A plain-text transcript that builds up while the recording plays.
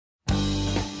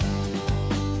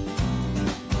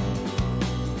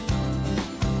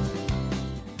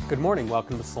Good morning.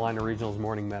 Welcome to Salina Regional's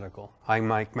Morning Medical. I'm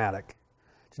Mike Maddock.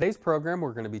 Today's program,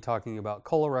 we're going to be talking about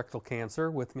colorectal cancer.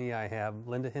 With me, I have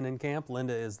Linda Hinnenkamp.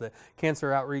 Linda is the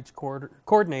Cancer Outreach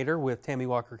Coordinator with Tammy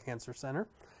Walker Cancer Center.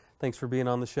 Thanks for being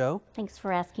on the show. Thanks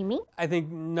for asking me. I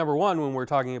think, number one, when we're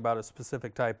talking about a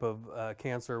specific type of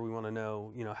cancer, we want to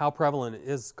know, how prevalent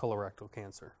is colorectal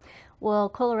cancer? Well,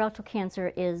 colorectal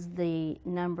cancer is the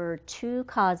number 2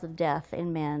 cause of death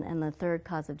in men and the 3rd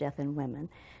cause of death in women.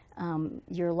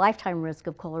 Your lifetime risk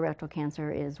of colorectal cancer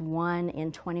is 1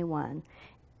 in 21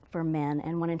 for men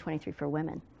and 1 in 23 for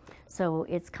women. So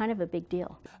it's kind of a big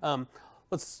deal.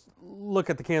 Let's look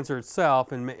at the cancer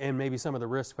itself and maybe some of the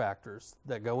risk factors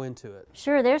that go into it.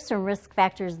 Sure, there's some risk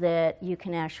factors that you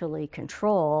can actually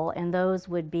control, and those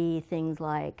would be things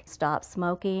like stop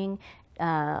smoking,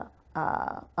 a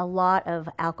lot of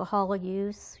alcohol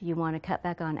use. You want to cut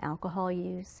back on alcohol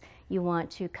use. You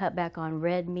want to cut back on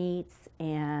red meats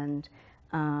and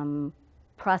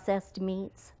processed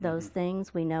meats, those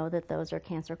things. We know that those are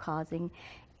cancer causing,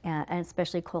 and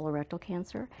especially colorectal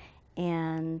cancer.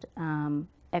 And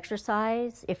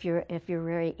exercise, if you're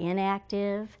very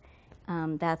inactive,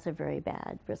 that's a very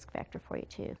bad risk factor for you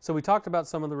too. So we talked about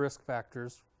some of the risk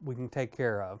factors we can take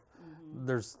care of.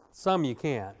 There's some you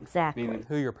can't. Exactly. Meaning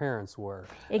who your parents were.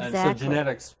 Exactly. And so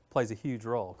genetics plays a huge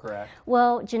role, correct?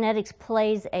 Well, genetics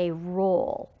plays a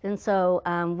role. And so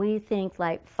we think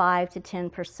like 5 to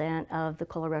 10% of the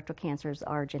colorectal cancers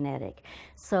are genetic.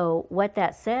 So what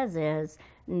that says is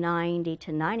 90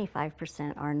 to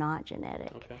 95% are not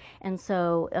genetic. Okay. And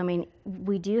so, I mean,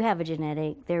 we do have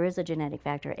there is a genetic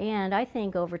factor. And I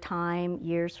think over time,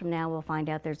 years from now, we'll find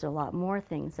out there's a lot more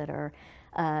things that are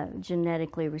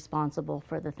genetically responsible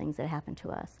for the things that happen to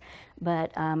us.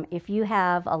 But if you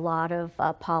have a lot of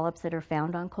polyps that are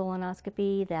found on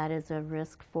colonoscopy, that is a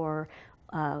risk for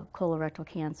colorectal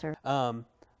cancer.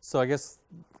 So I guess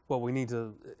what we need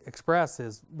to express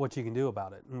is what you can do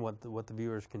about it and what the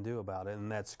viewers can do about it,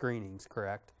 and that's screenings,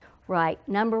 correct? Right.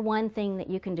 Number one thing that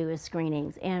you can do is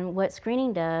screenings. And what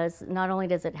screening does, not only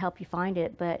does it help you find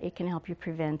it, but it can help you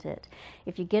prevent it.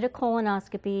 If you get a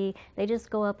colonoscopy, they just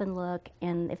go up and look,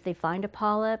 and if they find a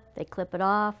polyp, they clip it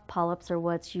off. Polyps are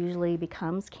what's usually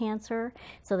becomes cancer,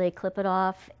 so they clip it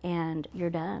off and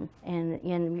you're done.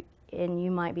 And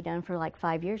you might be done for like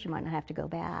 5 years. You might not have to go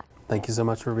back. Thank you so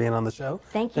much for being on the show.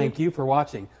 Thank you. Thank you for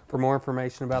watching. For more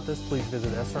information about this, please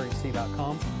visit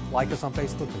srhc.com, like us on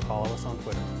Facebook, and follow us on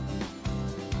Twitter.